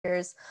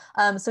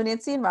So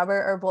Nancy and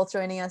Robert are both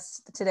joining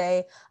us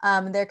today.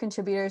 They're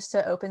contributors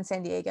to Open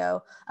San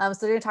Diego. So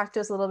they're going to talk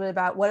to us a little bit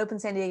about what Open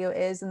San Diego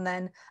is, and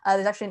then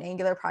there's actually an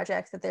Angular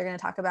project that they're going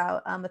to talk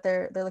about that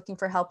they're looking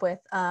for help with,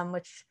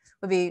 which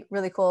would be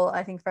really cool,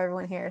 I think, for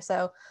everyone here.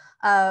 So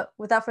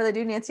without further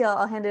ado, Nancy,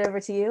 I'll hand it over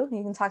to you.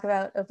 You can talk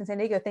about Open San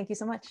Diego. Thank you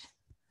so much.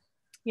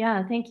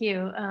 Yeah, thank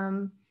you.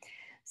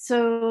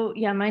 So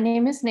yeah, my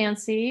name is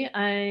Nancy.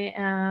 I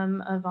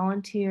am a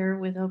volunteer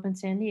with Open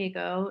San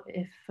Diego.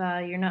 If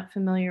you're not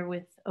familiar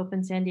with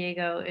Open San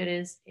Diego, it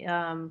is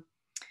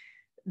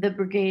the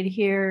brigade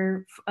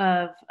here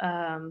of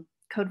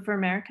Code for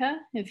America.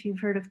 If you've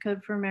heard of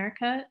Code for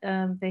America,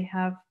 they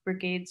have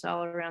brigades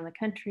all around the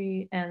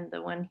country, and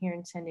the one here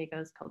in San Diego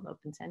is called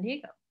Open San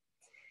Diego.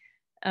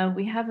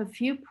 We have a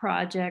few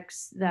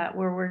projects that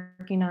we're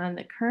working on.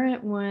 The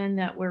current one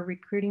that we're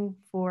recruiting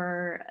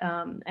for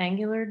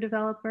Angular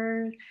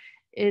developers,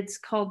 it's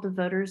called The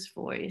Voter's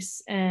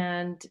Voice.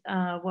 And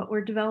what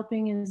we're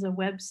developing is a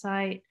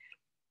website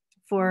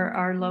for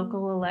our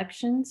local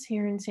elections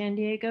here in San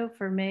Diego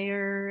for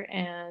mayor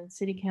and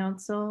city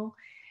council.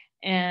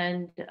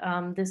 And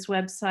this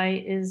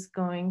website is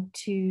going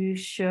to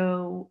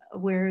show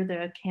where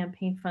the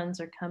campaign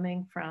funds are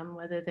coming from,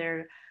 whether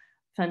they're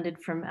funded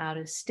from out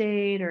of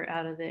state or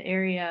out of the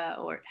area,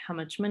 or how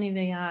much money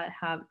they got,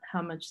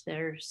 how much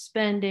they're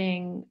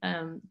spending,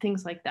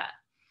 things like that.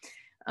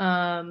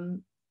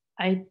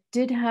 I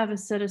did have a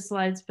set of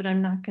slides, but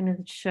I'm not going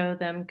to show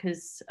them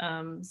because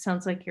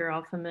sounds like you're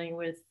all familiar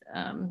with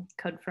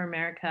Code for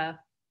America.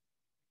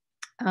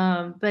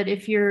 But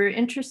if you're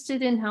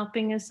interested in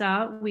helping us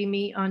out, we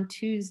meet on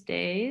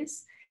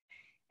Tuesdays.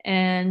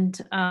 And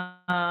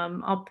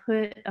I'll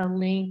put a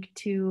link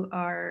to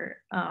our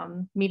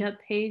meetup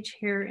page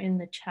here in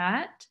the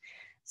chat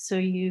so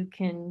you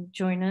can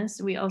join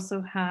us. We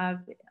also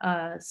have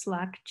a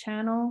Slack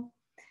channel,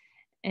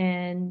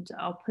 and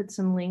I'll put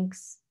some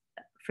links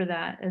for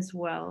that as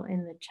well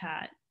in the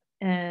chat.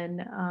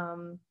 And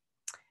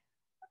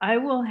I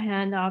will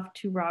hand off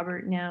to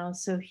Robert now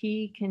so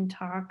he can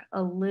talk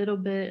a little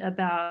bit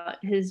about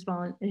his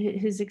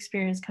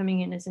experience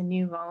coming in as a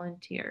new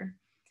volunteer.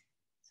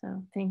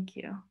 So thank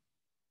you.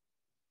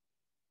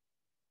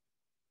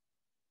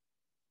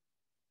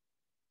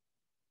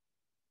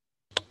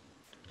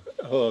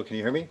 Hello, can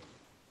you hear me?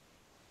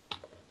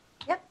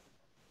 Yep.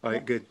 All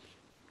right, good.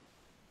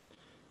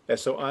 Yeah,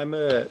 so I'm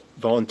a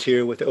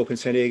volunteer with the Open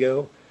San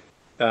Diego.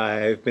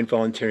 I've been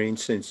volunteering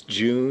since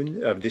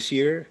June of this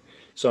year.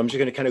 So I'm just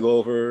going to kind of go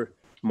over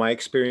my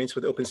experience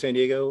with Open San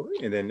Diego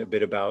and then a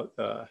bit about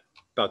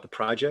the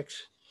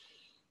project.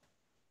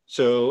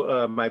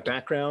 So my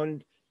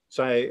background,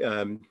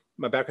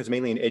 my background is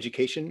mainly in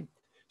education.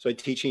 So I'm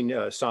teaching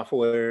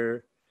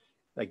software,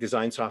 like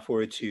design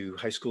software to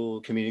high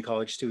school, community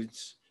college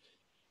students.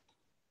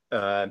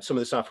 Some of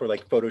the software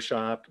like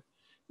Photoshop,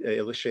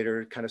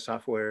 Illustrator kind of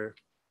software,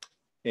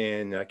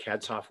 and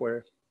CAD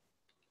software.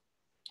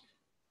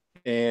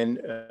 And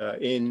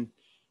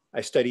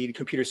I studied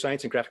computer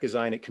science and graphic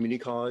design at community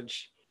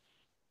college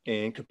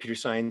and computer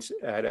science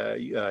at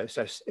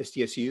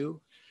SDSU.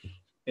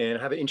 And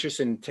I have an interest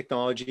in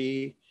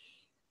technology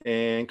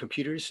and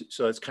computers.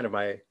 So that's kind of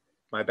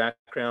my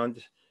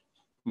background,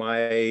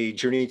 my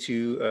journey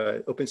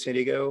to Open San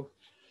Diego.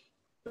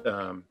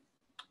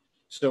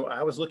 So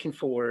I was looking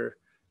for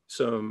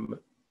some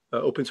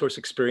open source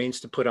experience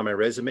to put on my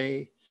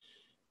resume.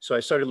 So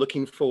I started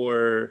looking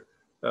for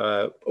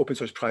open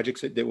source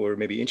projects that were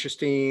maybe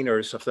interesting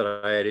or stuff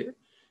that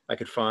I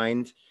could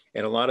find.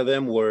 And a lot of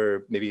them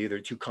were maybe either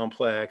too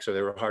complex or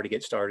they were hard to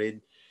get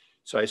started.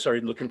 So I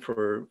started looking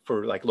for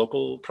like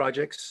local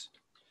projects.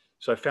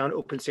 So I found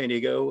Open San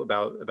Diego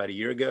about a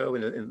year ago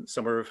in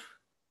summer of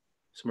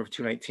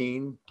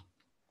 2019.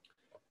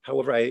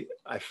 However,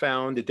 I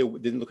found that there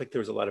didn't look like there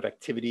was a lot of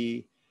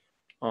activity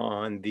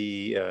on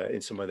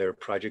in some of their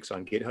projects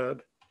on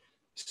GitHub.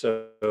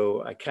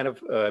 So I kind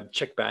of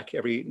check back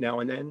every now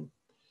and then.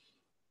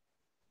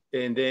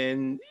 And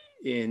then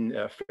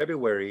in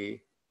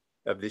February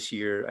of this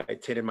year, I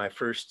attended my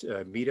first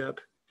meetup.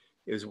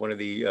 It was one of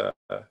the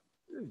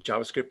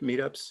JavaScript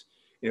meetups.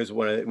 It was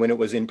when it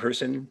was in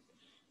person.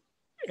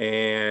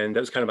 And that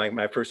was kind of like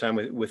my first time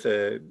with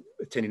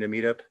attending a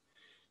meetup.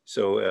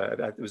 So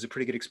it was a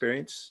pretty good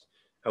experience.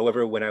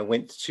 However, when I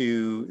went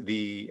to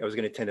I was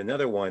going to attend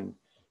another one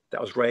that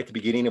was right at the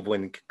beginning of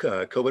when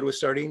COVID was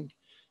starting.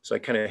 So I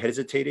kind of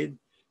hesitated.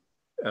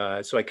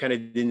 So I kind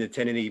of didn't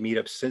attend any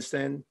meetups since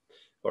then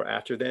or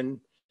after then.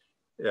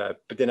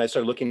 But then I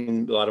started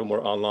looking a lot of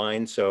more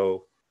online.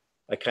 So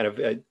I kind of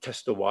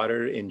tested the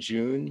water in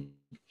June,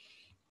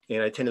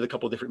 and I attended a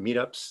couple of different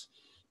meetups,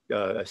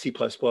 C++,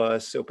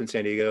 Open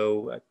San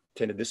Diego. I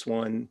attended this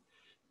one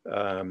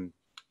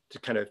to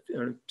kind of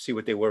see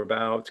what they were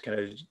about, to kind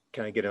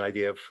of get an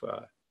idea of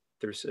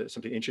there's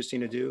something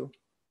interesting to do.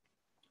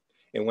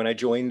 And when I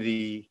joined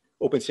the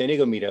Open San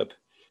Diego meetup,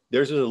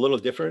 theirs was a little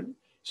different.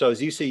 So I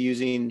was used to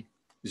using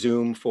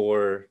Zoom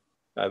for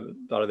a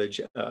lot of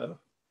the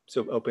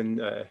open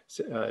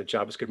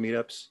JavaScript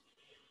meetups.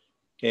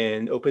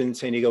 And Open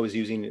San Diego was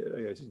using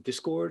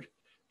Discord.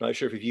 I'm not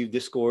sure if you've used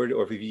Discord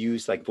or if you've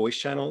used like voice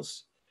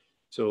channels.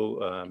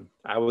 So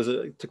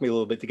it took me a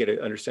little bit to get an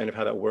understanding of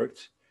how that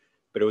worked,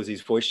 but it was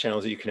these voice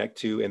channels that you connect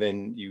to, and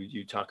then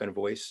you talk on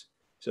voice.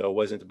 So it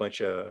wasn't a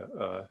bunch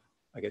of,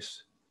 I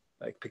guess,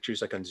 like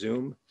pictures like on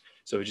Zoom.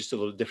 So it was just a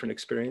little different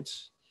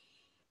experience.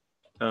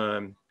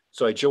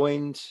 So I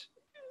joined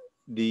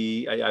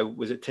I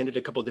was attended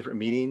a couple of different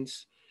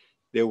meetings.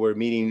 They were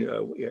meeting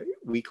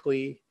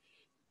weekly,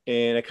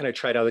 and I kind of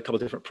tried out a couple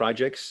of different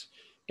projects.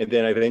 And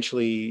then I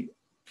eventually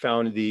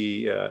found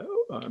the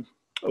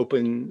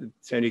Open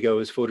San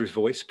Diego's Voters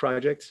Voice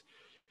project.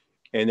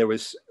 And there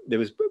was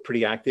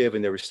pretty active,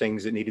 and there was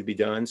things that needed to be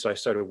done. So I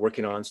started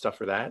working on stuff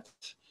for that.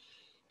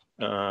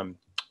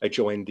 I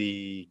joined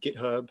the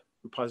GitHub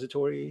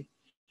repository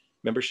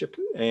membership.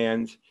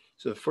 And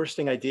so the first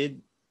thing I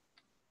did,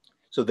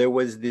 so there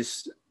was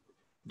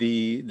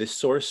the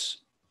source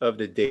of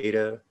the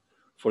data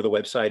for the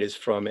website is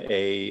from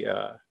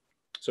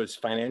so it's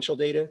financial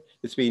data.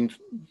 It's being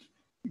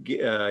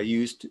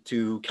used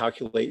to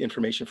calculate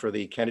information for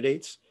the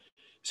candidates.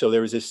 So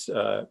there was this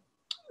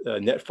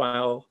net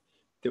file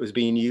that was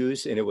being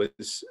used, and it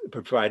was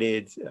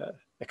provided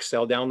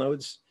Excel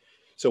downloads.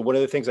 So one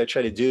of the things I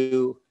tried to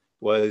do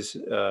was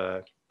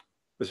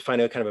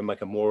find out kind of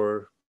like a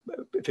more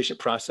efficient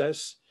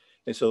process.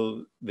 And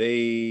so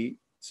they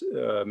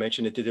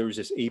mentioned that there was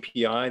this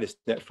API, this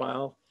net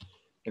file.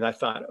 And I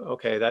thought,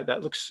 okay,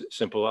 that looks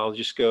simple. I'll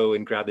just go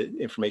and grab the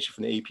information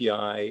from the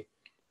API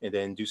and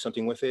then do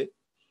something with it.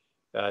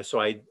 So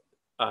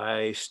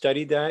I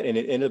studied that, and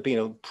it ended up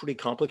being pretty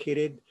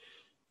complicated.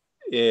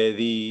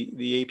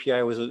 The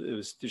API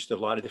was just a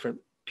lot of different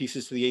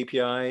pieces to the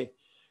API,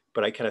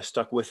 but I kind of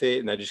stuck with it,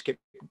 and I just kept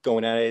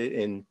going at it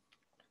and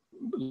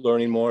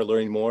learning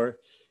more.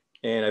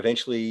 And I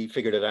eventually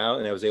figured it out,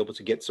 and I was able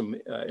to get some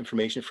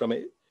information from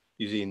it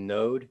using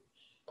Node.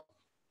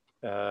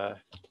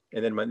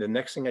 And then the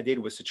next thing I did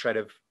was to try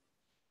to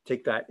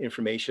take that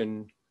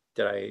information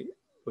that I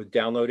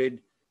downloaded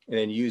and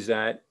then use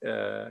that,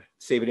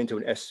 save it into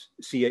an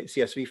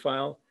CSV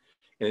file,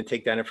 and then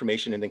take that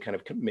information and then kind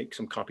of make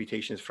some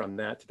computations from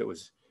that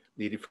was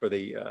needed for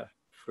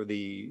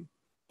the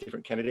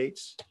different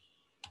candidates.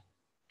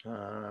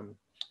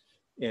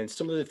 And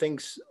some of the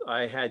things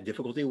I had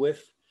difficulty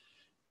with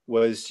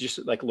was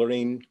just like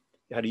learning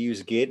how to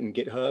use Git and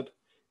GitHub.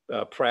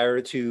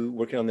 Prior to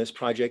working on this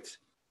project,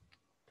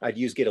 I'd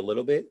used Git a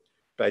little bit,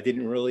 but I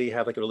didn't really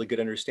have like a really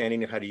good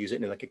understanding of how to use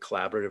it in like a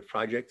collaborative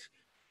project.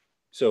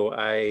 So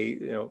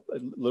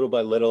little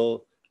by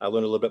little, I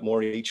learned a little bit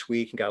more each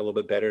week and got a little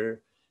bit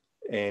better,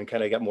 and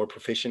kind of got more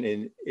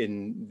proficient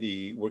in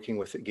the working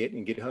with Git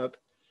and GitHub.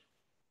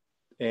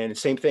 And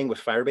same thing with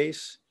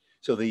Firebase.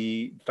 So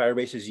the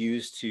Firebase is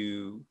used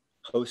to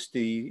host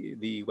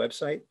the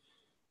website.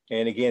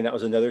 And again, that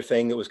was another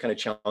thing that was kind of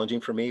challenging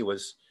for me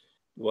was,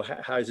 well,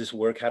 how does this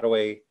work? How do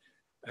I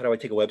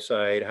take a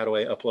website? How do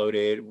I upload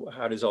it?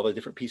 How does all the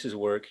different pieces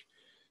work?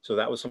 So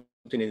that was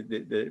something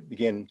that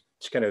again,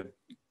 just kind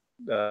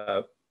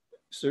of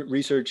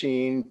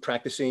researching,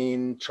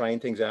 practicing, trying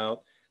things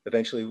out.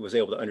 Eventually was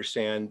able to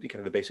understand kind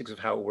of the basics of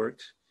how it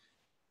worked.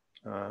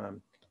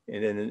 And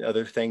then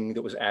another thing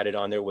that was added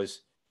on there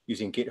was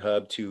using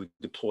GitHub to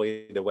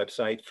deploy the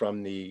website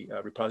from the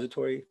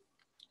repository.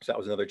 So that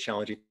was another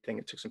challenging thing.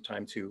 It took some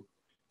time to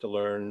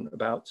learn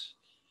about.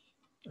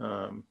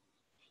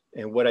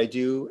 And what I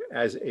do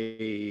as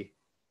a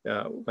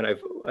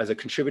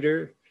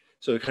contributor,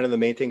 so kind of the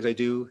main things I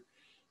do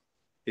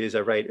is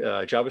I write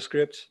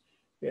JavaScript,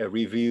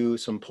 review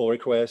some pull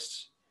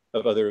requests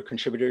of other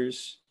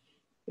contributors,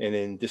 and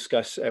then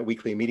discuss at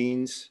weekly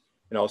meetings,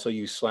 and also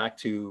use Slack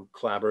to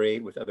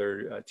collaborate with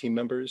other team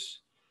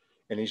members,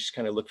 and then just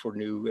kind of look for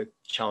new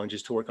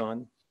challenges to work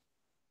on.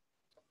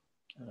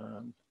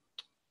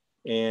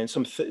 And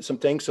some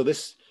things. So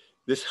this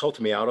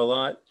helped me out a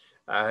lot.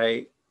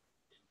 I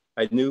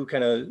knew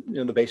kind of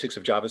the basics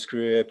of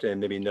JavaScript and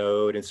maybe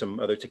Node and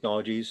some other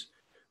technologies,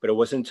 but it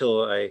wasn't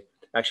until I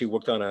actually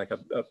worked on a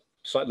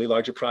slightly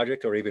larger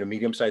project or even a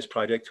medium-sized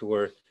project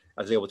where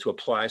I was able to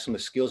apply some of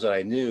the skills that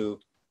I knew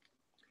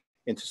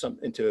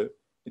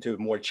into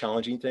more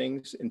challenging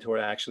things, into where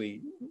I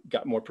actually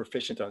got more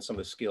proficient on some of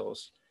the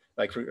skills,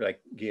 like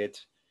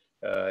Git,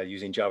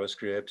 using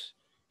JavaScript,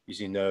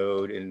 using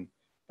Node, and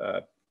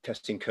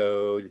testing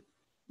code.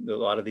 A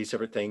lot of these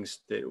different things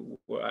that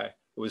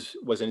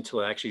wasn't until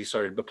I actually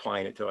started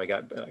applying it till I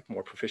got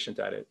more proficient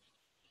at it.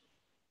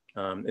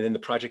 And then the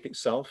project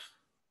itself.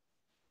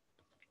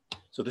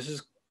 So this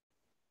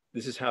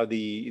is how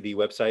the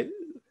website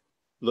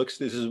looks.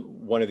 This is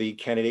one of the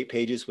candidate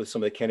pages with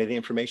some of the candidate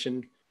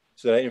information.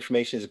 So that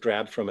information is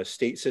grabbed from a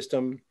state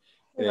system,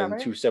 and then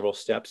through several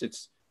steps,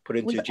 it's put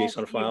into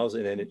JSON files,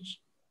 and then it's.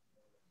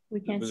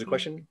 We can't. Was a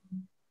question?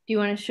 Do you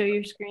want to show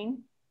your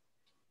screen?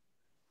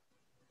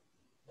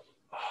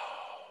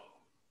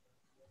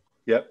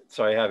 Yep.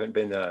 So I haven't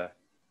been. I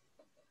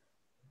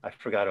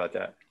forgot about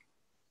that.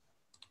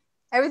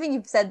 Everything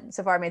you've said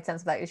so far made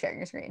sense without you sharing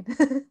your screen.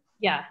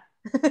 Yeah.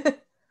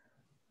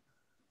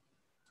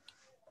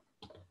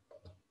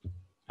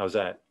 How's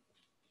that?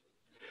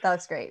 That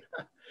looks great.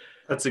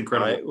 That's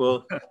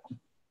incredible.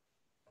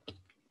 All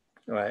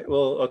right,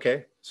 well,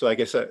 okay. So I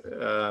guess,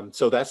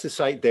 so that's the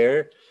site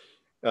there.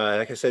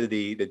 Like I said,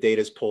 the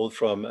data is pulled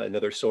from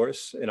another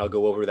source, and I'll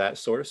go over that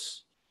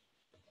source.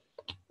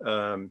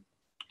 So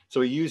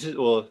it uses,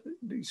 well,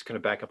 just kind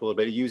of back up a little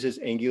bit. It uses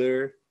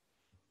Angular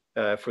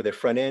for the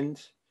front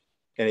end,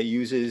 and it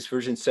uses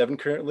version 7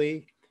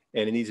 currently,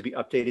 and it needs to be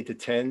updated to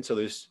 10. So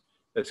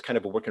that's kind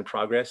of a work in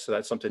progress. So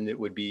that's something that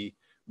would be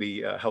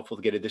helpful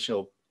to get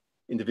additional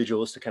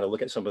individuals to kind of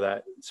look at some of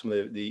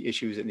the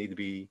issues that need to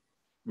be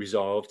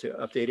resolved to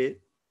update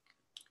it.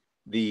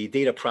 The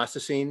data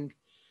processing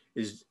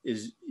is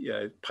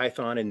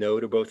Python and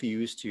Node are both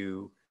used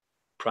to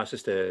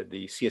process the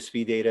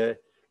CSV data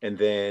and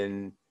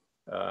then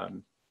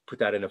put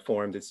that in a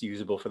form that's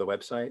usable for the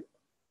website.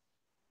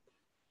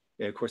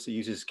 And of course, it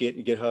uses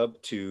GitHub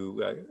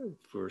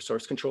for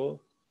source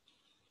control.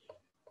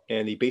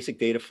 And the basic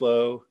data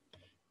flow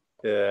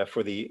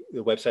for the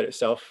website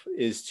itself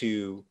is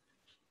to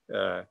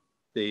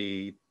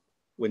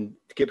when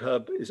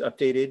GitHub is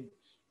updated,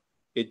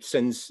 it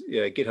sends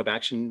GitHub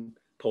Action,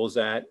 pulls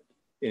that,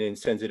 and then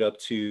sends it up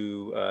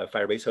to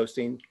Firebase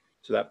hosting.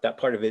 So that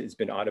part of it has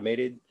been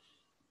automated.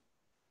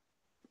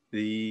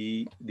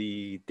 The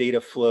data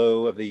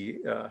flow of the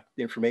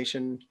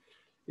information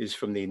is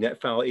from the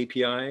Netfile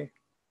API.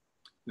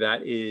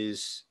 That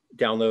is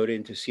downloaded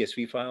into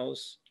CSV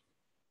files,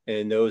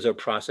 and those are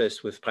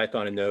processed with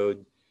Python and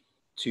Node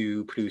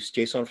to produce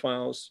JSON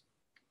files,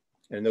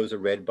 and those are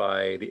read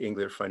by the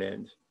Angular front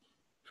end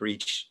for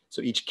each.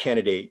 So each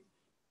candidate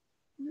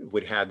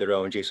would have their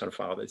own JSON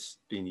file that's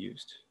being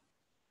used.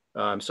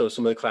 So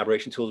some of the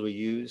collaboration tools we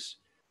use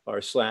are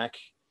Slack,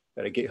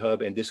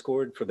 GitHub, and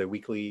Discord for the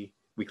weekly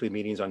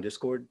meetings on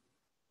Discord,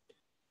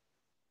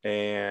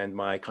 and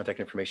my contact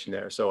information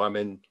there. So I'm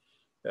in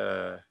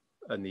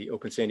on the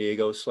Open San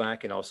Diego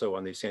Slack and also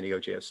on the San Diego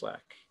JS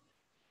Slack.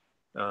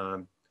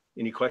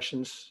 Any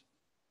questions?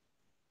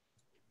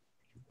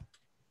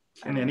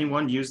 Can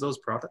anyone use those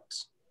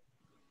products?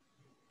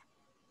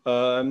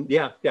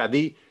 Yeah.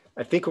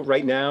 I think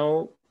right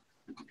now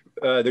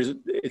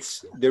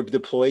they're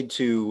deployed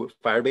to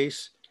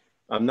Firebase.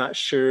 I'm not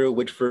sure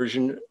which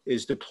version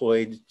is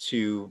deployed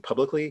to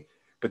publicly,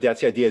 but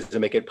that's the idea, is to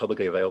make it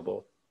publicly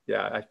available.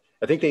 Yeah,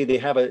 I think they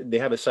have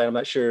a site. I'm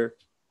not sure,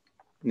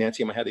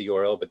 Nancy, I might have the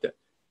URL, but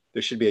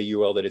there should be a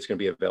URL that it's going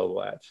to be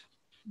available at.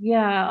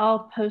 Yeah,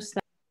 I'll post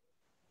that.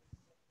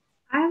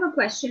 I have a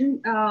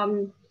question.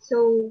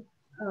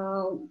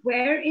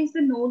 Where is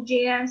the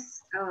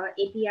Node.js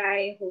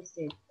API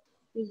hosted?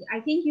 I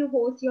think you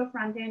host your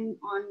front end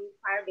on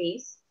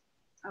Firebase.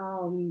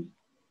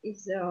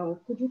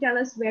 Could you tell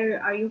us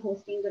where are you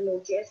hosting the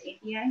Node.js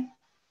API?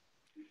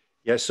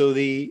 Yeah, so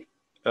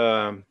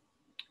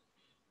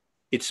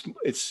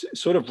it's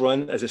sort of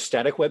run as a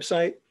static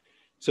website.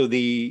 So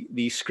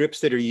the scripts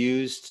that are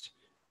used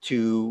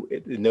to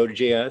the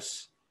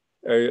Node.js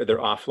they're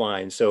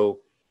offline.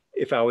 So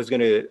if I was going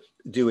to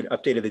do an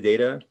update of the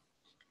data,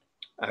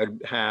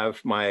 I'd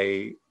have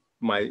my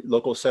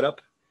local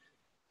setup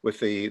with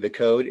the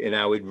code, and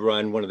I would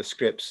run one of the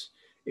scripts.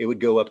 It would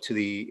go up to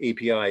the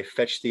API,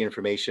 fetch the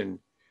information,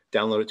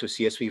 download it to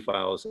CSV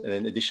files, and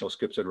then additional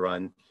scripts would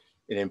run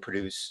and then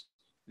produce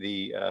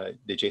the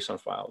JSON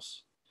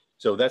files.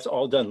 So that's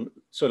all done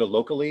sort of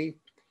locally.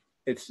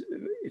 It's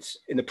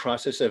in the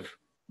process of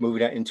moving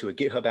that into a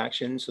GitHub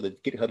action so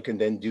that GitHub can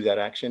then do that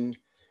action.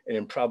 And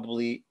then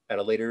probably at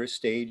a later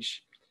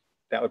stage,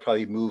 that would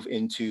probably move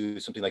into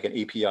something like an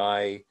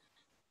API.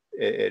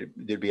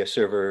 There'd be a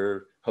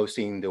server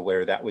hosting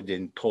where that would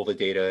then pull the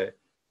data,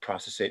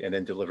 process it, and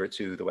then deliver it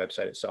to the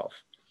website itself.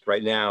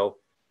 Right now,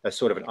 that's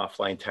sort of an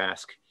offline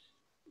task.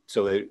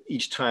 So that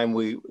each time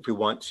if we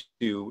want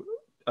to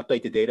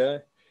update the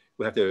data,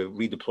 we have to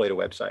redeploy the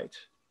website.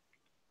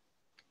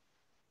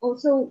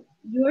 Also,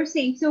 you're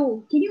saying,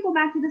 so can you go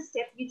back to the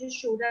step you just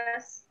showed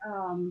us?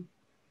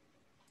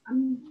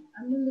 I'm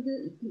a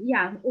little,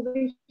 yeah, over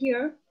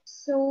here.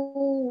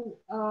 So,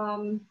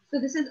 so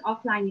this is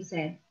offline, you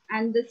said,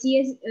 and the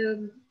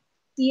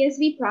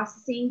CSV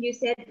processing you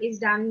said is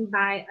done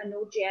by a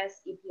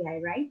Node.js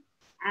API, right?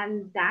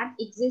 And that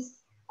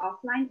exists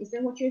offline. Is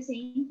that what you're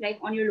saying, like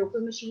on your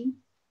local machine?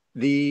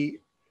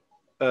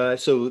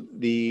 So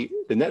the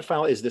net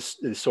file is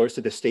the source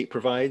that the state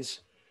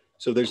provides.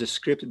 So there's a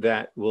script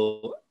that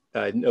will,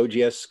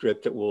 Node.js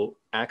script that will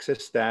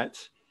access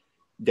that,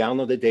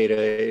 download the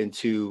data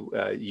into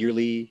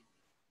yearly,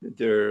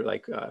 they're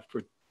like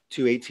for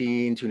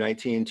 218,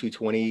 219,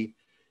 220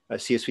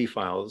 CSV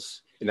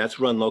files, and that's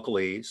run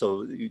locally.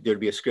 So there'd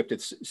be a script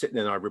that's sitting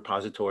in our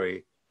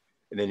repository,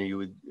 and then you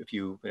would, if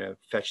you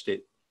fetched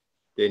it,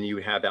 then you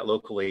would have that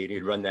locally, and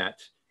you'd run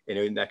that,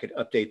 and that could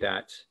update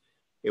that.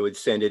 It would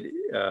send it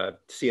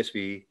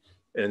CSV,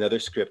 and another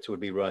script would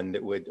be run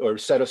that would, or a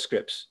set of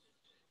scripts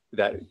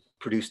that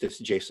produce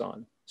this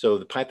JSON. So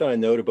the Python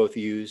and Node are both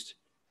used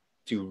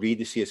to read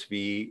the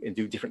CSV and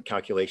do different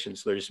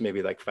calculations. So there's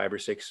maybe like 5 or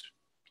 6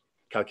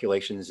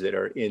 calculations that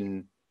are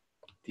in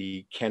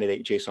the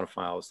candidate JSON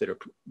files that are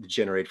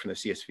generated from the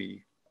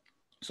CSV.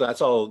 So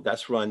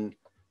that's run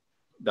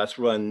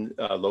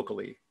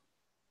locally.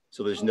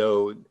 So there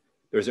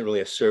isn't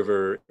really a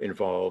server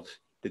involved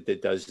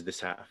that does this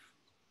half.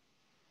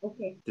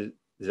 Okay. Did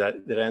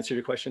that answer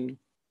your question?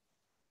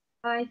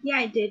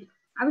 Yeah, it did.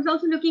 I was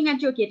also looking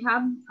at your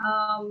GitHub.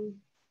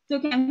 So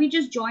can we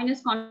just join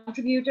as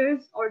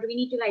contributors, or do we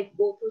need to like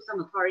go through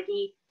some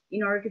authority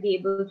in order to be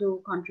able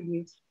to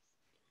contribute?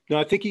 No,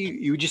 I think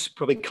you just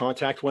probably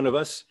contact one of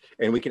us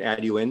and we can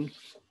add you in.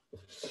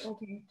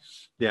 Okay.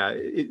 Yeah,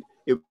 it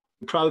would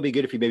probably be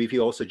good if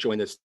you also join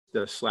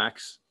the Slack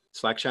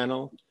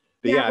channel.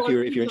 But yeah, if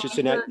you're interested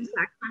in that.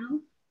 Slack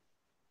channel.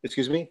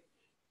 Excuse me?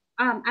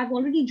 I've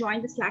already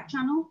joined the Slack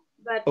channel,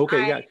 but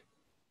okay, I yeah.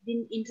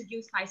 didn't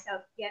introduce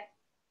myself yet.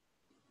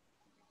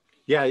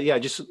 Yeah,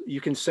 just you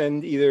can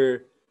send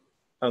either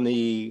on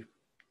if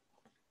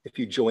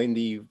you join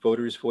the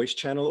Voters Voice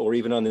channel or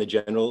even on the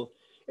general,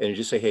 and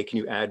just say, hey, can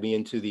you add me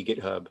into the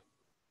GitHub?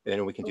 And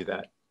then we can do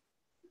that.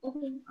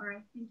 Okay, all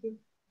right, thank you.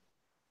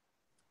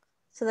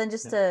 So then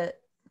just to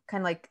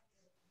kind of like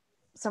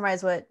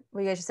summarize what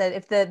you guys just said,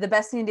 if the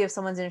best thing to do if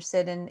someone's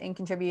interested in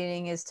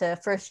contributing is to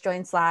first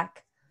join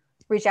Slack,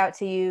 reach out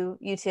to you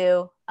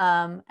two,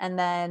 and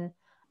then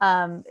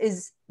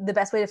is the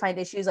best way to find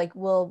issues, like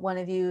will one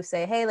of you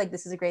say, hey, like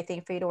this is a great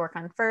thing for you to work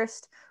on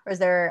first, or is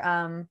there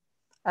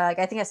like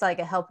I think I saw like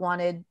a help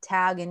wanted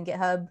tag in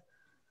GitHub.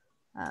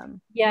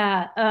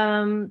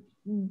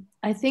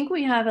 I think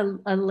we have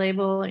a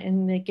label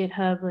in the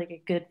GitHub, like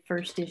a good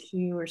first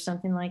issue or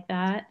something like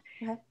that.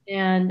 Okay.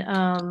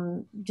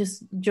 And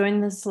just join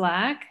the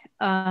Slack.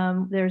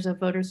 There's a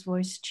Voters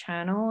Voice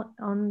channel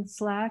on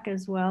Slack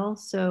as well.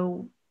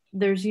 So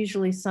there's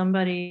usually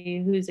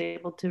somebody who's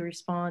able to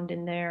respond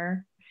in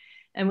there.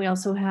 And we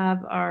also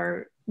have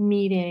our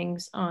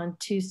meetings on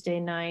Tuesday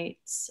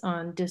nights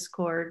on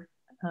Discord.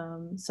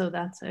 So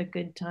that's a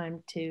good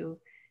time to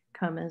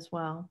come as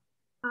well.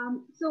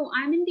 So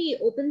I'm in the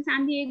Open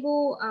San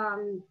Diego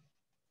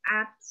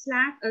app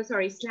Slack,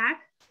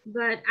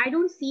 but I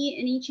don't see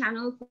any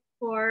channel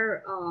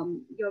for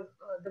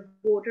the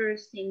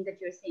voters thing that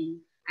you're saying.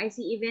 I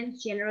see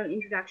events, general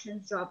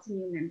introductions, jobs, and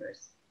new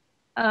members.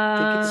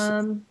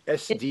 I think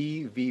it's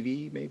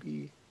SDVV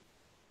maybe.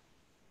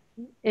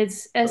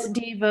 It's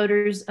SD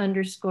voters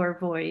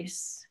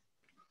 _voice.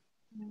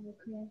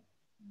 Okay.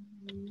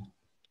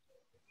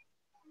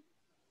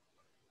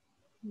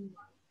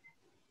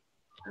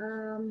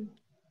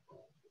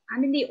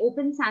 I'm in the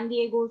Open San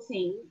Diego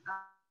thing.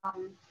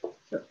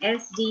 So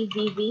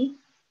SDVV.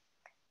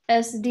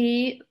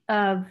 SD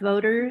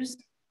voters.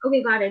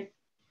 Okay, got it.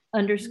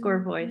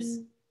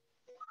 _voice.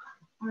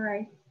 All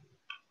right.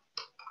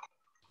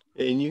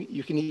 And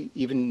you can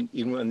even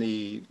on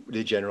the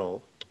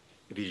general,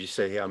 if you just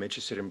say, hey, I'm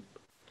interested in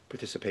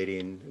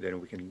participating, then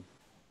we can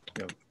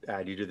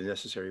add you to the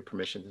necessary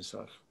permissions and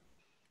stuff.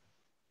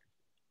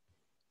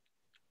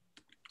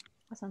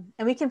 Awesome.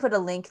 And we can put a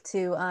link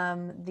to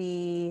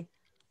the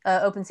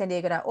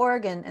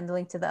opensandiego.org and the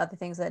link to the other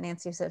things that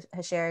Nancy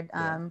has shared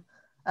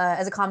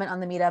as a comment on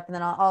the meetup. And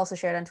then I'll also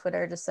share it on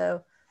Twitter just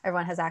so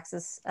everyone has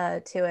access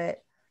to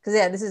it. Because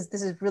yeah, this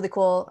is really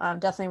cool.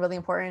 Definitely really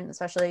important,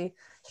 especially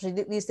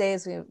these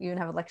days. We even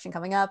have an election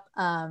coming up.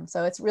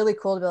 So it's really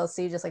cool to be able to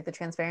see just like the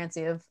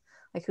transparency of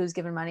like who's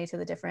given money to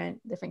the different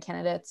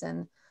candidates.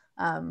 And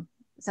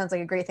it sounds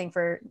like a great thing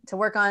to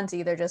work on, to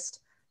either just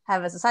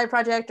have as a side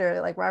project,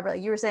 or like Robert,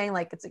 like you were saying,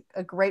 like it's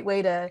a great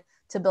way to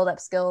build up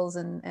skills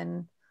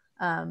and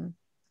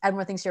add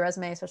more things to your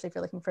resume, especially if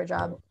you're looking for a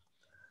job.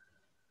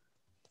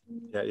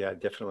 Yeah,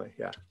 definitely.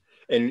 Yeah.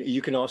 And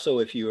you can also,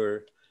 if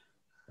you're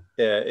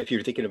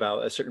thinking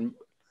about a certain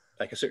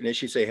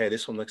issue, say, hey,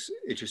 this one looks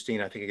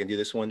interesting, I think I can do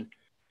this one.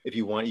 If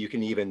you want, you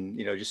can even,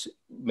 just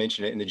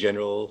mention it in the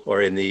general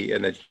or in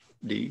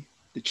the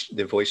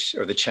voice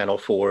or the channel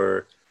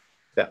for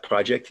that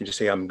project, and just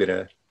say,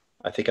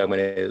 I think I'm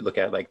gonna look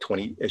at like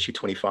issue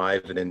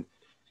 25, and then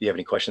if you have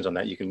any questions on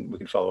that, we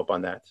can follow up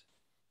on that.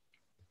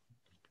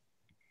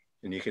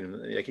 And you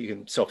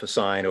can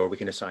self-assign, or we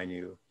can assign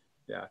you.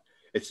 Yeah,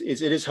 it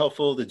is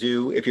helpful to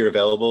do if you're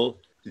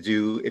available to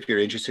do, if you're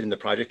interested in the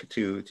project,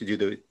 to do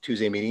the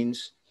Tuesday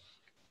meetings.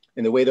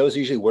 And the way those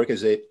usually work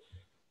is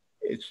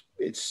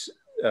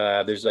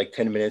there's like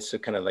 10 minutes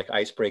of kind of like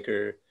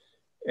icebreaker,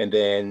 and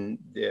then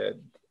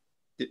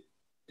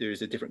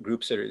there's the different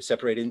groups that are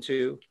separated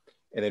into.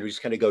 And then we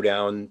just kind of go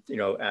down,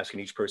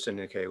 asking each person,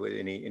 okay,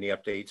 any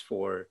updates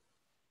for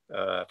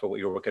what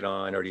you're working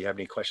on, or do you have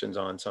any questions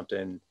on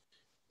something,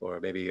 or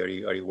maybe are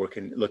you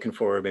looking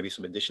for maybe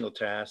some additional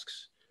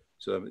tasks?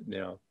 So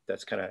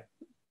that's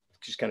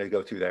just kind of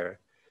go through there.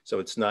 So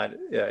it's not,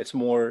 it's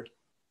more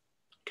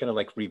kind of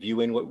like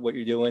reviewing what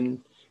you're doing,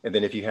 and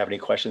then if you have any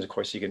questions, of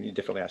course, you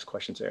definitely ask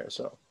questions there.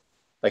 So,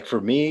 like for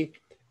me,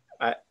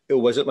 it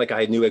wasn't like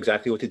I knew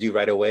exactly what to do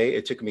right away.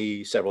 It took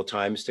me several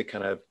times to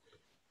kind of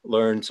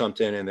learn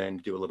something, and then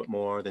do a little bit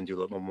more, then do a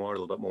little bit more, a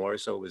little bit more.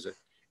 So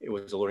it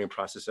was a learning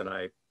process, and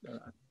I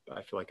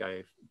feel like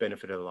I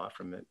benefited a lot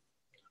from it.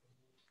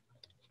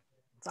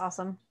 It's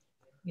awesome.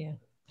 Yeah.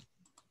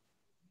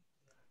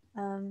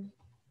 Um,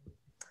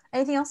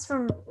 anything else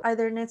from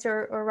either Nancy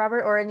or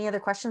Robert, or any other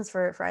questions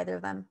for either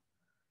of them?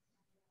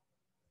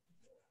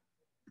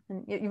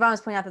 And Yvonne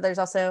was pointing out that there's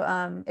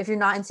also, if you're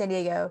not in San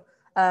Diego,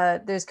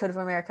 there's Code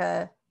for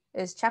America.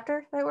 Is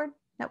chapter the right word?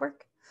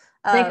 Network?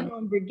 They call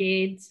them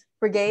brigades.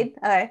 Brigade.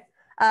 Okay.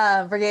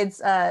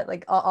 Brigades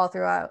like all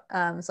throughout.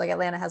 So like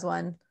Atlanta has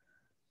one.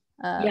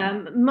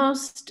 Yeah,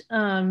 most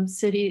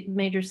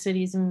major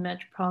cities and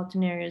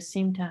metropolitan areas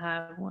seem to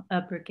have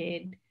a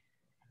brigade.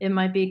 It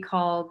might be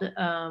called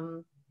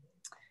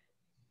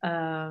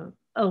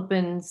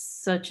Open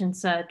such and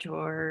such,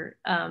 or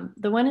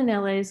the one in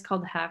LA is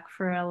called Hack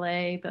for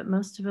LA, but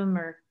most of them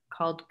are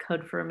called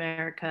Code for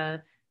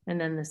America and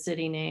then the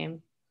city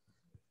name.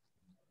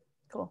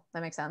 Cool,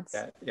 that makes sense.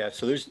 Yeah.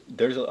 So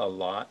there's a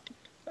lot,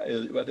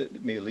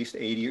 maybe at least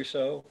 80 or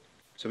so.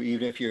 So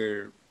even if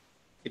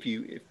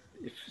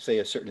say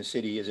a certain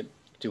city isn't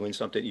doing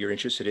something you're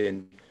interested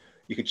in,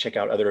 you could check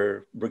out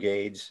other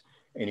brigades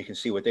and you can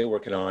see what they're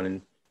working on,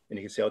 and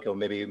you can say, okay, well,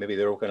 maybe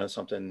they're working on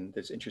something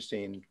that's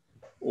interesting.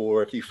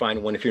 Or if you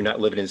find one, if you're not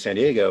living in San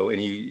Diego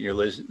and you're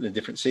living in a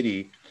different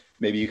city,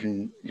 maybe you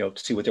can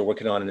see what they're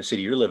working on in the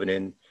city you're living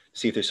in,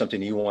 see if there's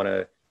something you want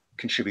to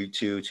contribute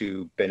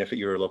to benefit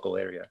your local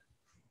area.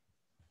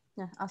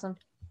 Yeah, awesome.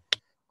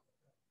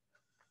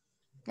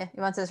 Yeah,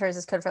 Yvonne says hers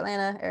is Code for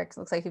Atlanta. Eric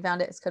looks like he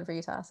found it. It's Code for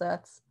Utah. So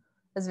that's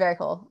very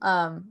cool.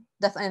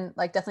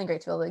 Definitely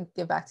great to be able to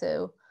give back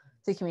to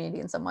the community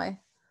in some way.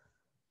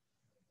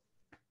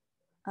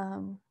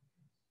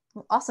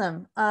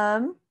 Awesome.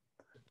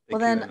 Well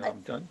then,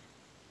 I'm done.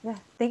 Yeah,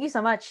 thank you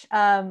so much.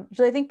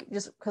 Julie, I think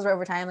just because we're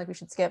over time, like we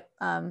should skip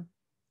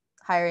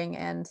hiring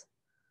and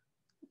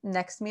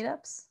next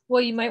meetups.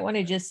 Well, you might want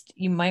to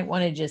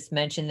just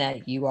mention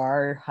that you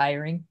are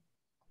hiring.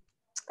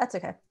 That's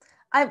okay.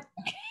 I'm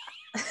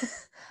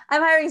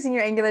hiring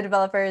senior Angular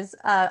developers,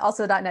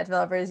 also .NET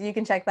developers. You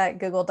can check that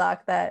Google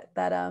Doc that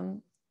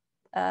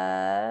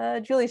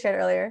Julie shared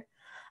earlier.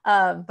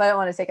 But I don't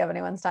want to take up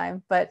anyone's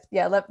time. But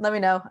yeah, let me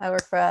know. I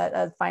work for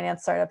a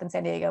finance startup in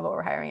San Diego, but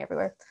we're hiring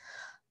everywhere.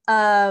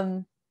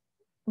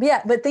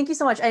 But thank you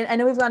so much. I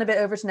know we've gone a bit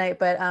over tonight,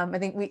 but I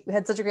think we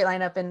had such a great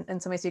lineup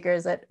and so many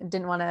speakers that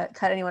didn't want to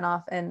cut anyone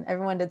off, and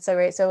everyone did so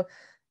great. So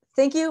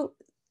thank you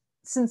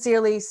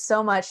sincerely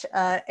so much,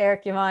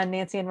 Eric, Yvonne,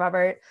 Nancy, and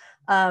Robert,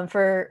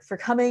 for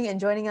coming and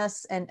joining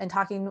us and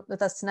talking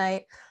with us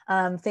tonight.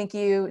 Thank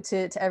you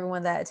to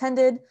everyone that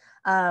attended.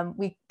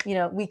 We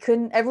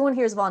couldn't, everyone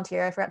here is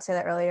volunteer. I forgot to say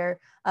that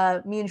earlier.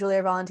 Me and Julie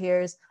are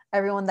volunteers.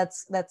 Everyone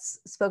that's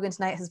spoken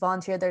tonight has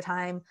volunteered their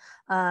time.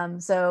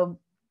 So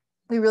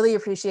we really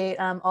appreciate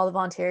all the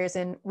volunteers,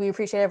 and we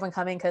appreciate everyone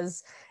coming,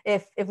 because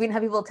if we didn't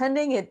have people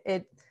attending,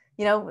 it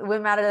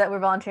wouldn't matter that we're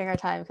volunteering our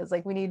time, because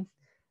we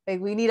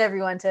need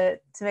everyone to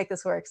make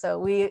this work. So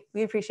we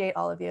appreciate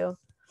all of you.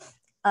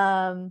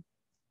 The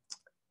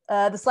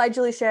slide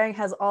Julie's sharing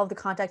has all of the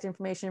contact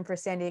information for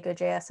San Diego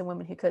JS and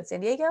Women Who Code San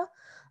Diego.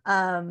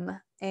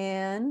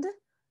 And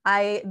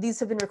these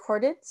have been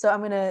recorded, so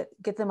I'm gonna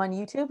get them on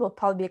YouTube. It'll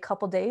probably be a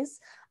couple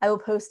days. I will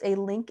post a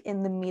link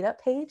in the meetup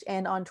page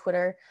and on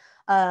Twitter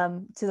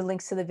to the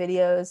links to the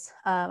videos.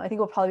 I think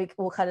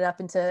we'll cut it up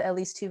into at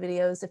least 2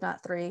 videos, if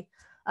not 3.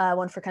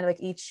 One for kind of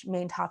like each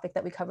main topic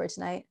that we covered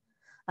tonight.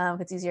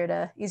 It's easier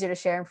to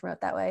share and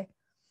promote that way.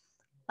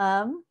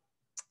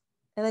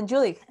 And then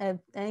Julie,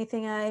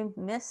 anything I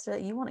missed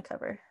that you want to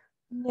cover?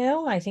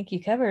 No, I think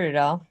you covered it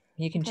all.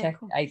 You can check.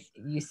 Cool.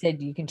 You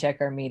said you can check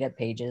our meetup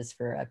pages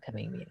for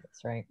upcoming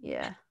meetups, right?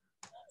 Yeah.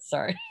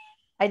 Sorry,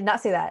 I did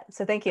not say that.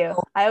 So thank you.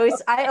 Oh.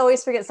 I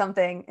always forget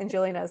something, and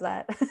Julie knows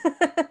that.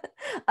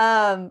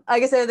 I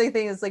guess the other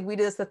thing is we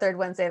do this the 3rd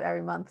Wednesday of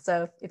every month.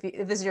 So if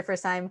this is your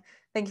first time,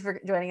 thank you for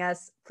joining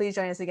us. Please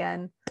join us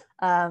again.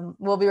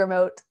 We'll be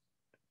remote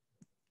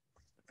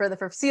for the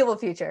foreseeable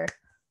future.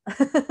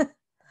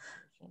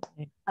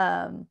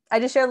 I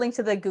just shared a link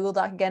to the Google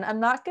Doc again. I'm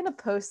not going to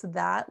post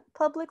that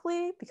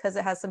publicly because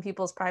it has some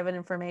people's private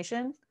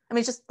information. I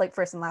mean, it's just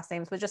first and last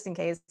names, but just in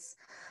case.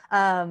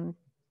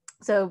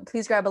 So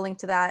please grab a link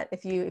to that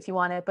if you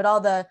want it. But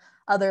all the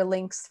other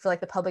links for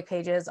the public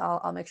pages,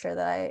 I'll make sure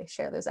that I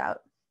share those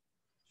out.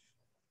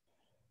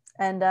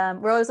 And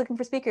we're always looking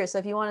for speakers. So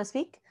if you want to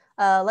speak,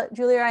 let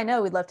Julie or I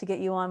know. We'd love to get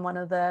you on one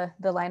of the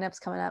lineups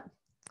coming up.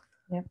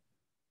 Yep.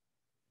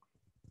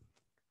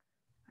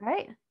 All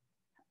right.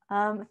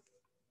 I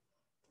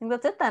think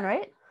that's it then,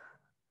 right?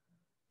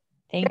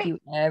 Thank you,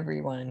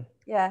 everyone.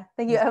 Yeah,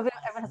 thank you. Everyone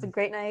has a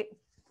great night.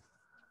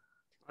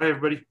 Bye,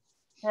 everybody.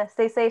 Yeah,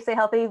 stay safe, stay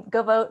healthy,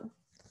 go vote.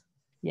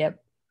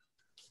 Yep.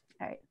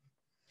 All right.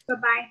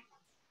 Bye-bye.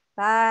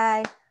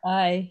 Bye.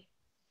 Bye.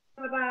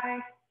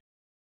 Bye-bye.